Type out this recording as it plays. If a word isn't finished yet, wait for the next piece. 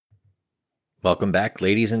Welcome back,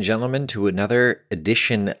 ladies and gentlemen, to another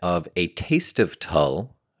edition of A Taste of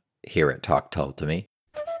Tull here at Talk Tull to Me.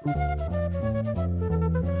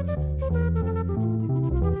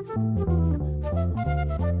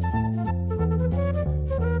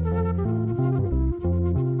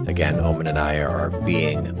 Again, Omen and I are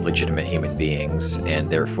being legitimate human beings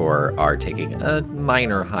and therefore are taking a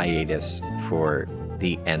minor hiatus for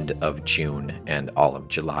the end of June and all of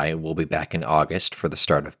July. We'll be back in August for the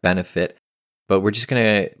start of Benefit. But we're just going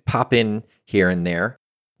to pop in here and there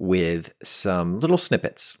with some little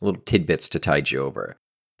snippets, little tidbits to tide you over.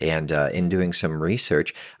 And in doing some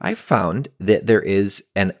research, I found that there is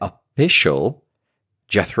an official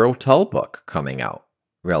Jethro Tull book coming out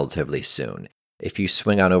relatively soon. If you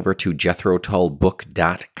swing on over to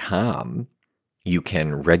jethrotullbook.com, you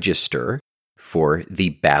can register for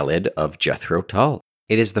the Ballad of Jethro Tull.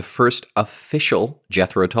 It is the first official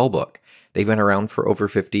Jethro Tull book. They've been around for over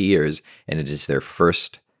 50 years, and it is their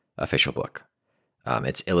first official book.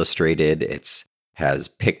 It's illustrated. It has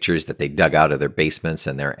pictures that they dug out of their basements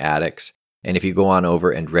and their attics. And if you go on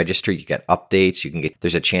over and register, you get updates.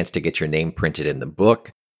 There's a chance to get your name printed in the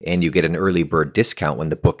book, and you get an early bird discount when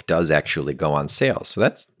the book does actually go on sale. So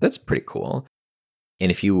that's pretty cool. And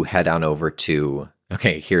if you head on over to,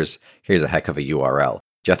 here's a heck of a URL,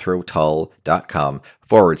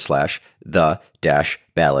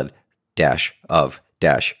 jethrotull.com/the-ballad of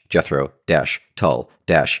Jethro-Tull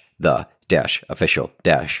the official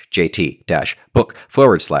JT book /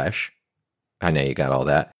 I know you got all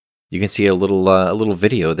that. You can see a little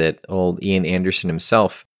video that old Ian Anderson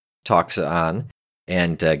himself talks on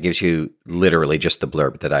and gives you literally just the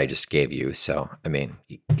blurb that I just gave you. So, I mean,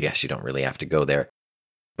 yes, you don't really have to go there.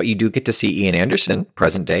 But you do get to see Ian Anderson,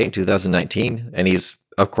 present day, 2019. And he's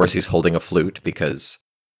holding a flute because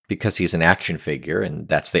he's an action figure, and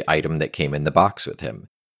that's the item that came in the box with him.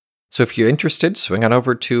 So if you're interested, swing on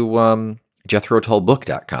over to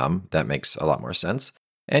jethrotullbook.com. That makes a lot more sense.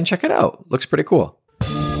 And check it out. Looks pretty cool.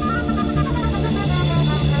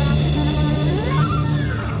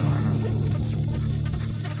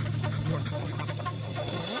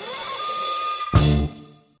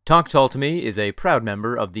 Talk Tull to Me is a proud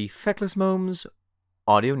member of the Feckless Momes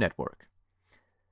Audio Network.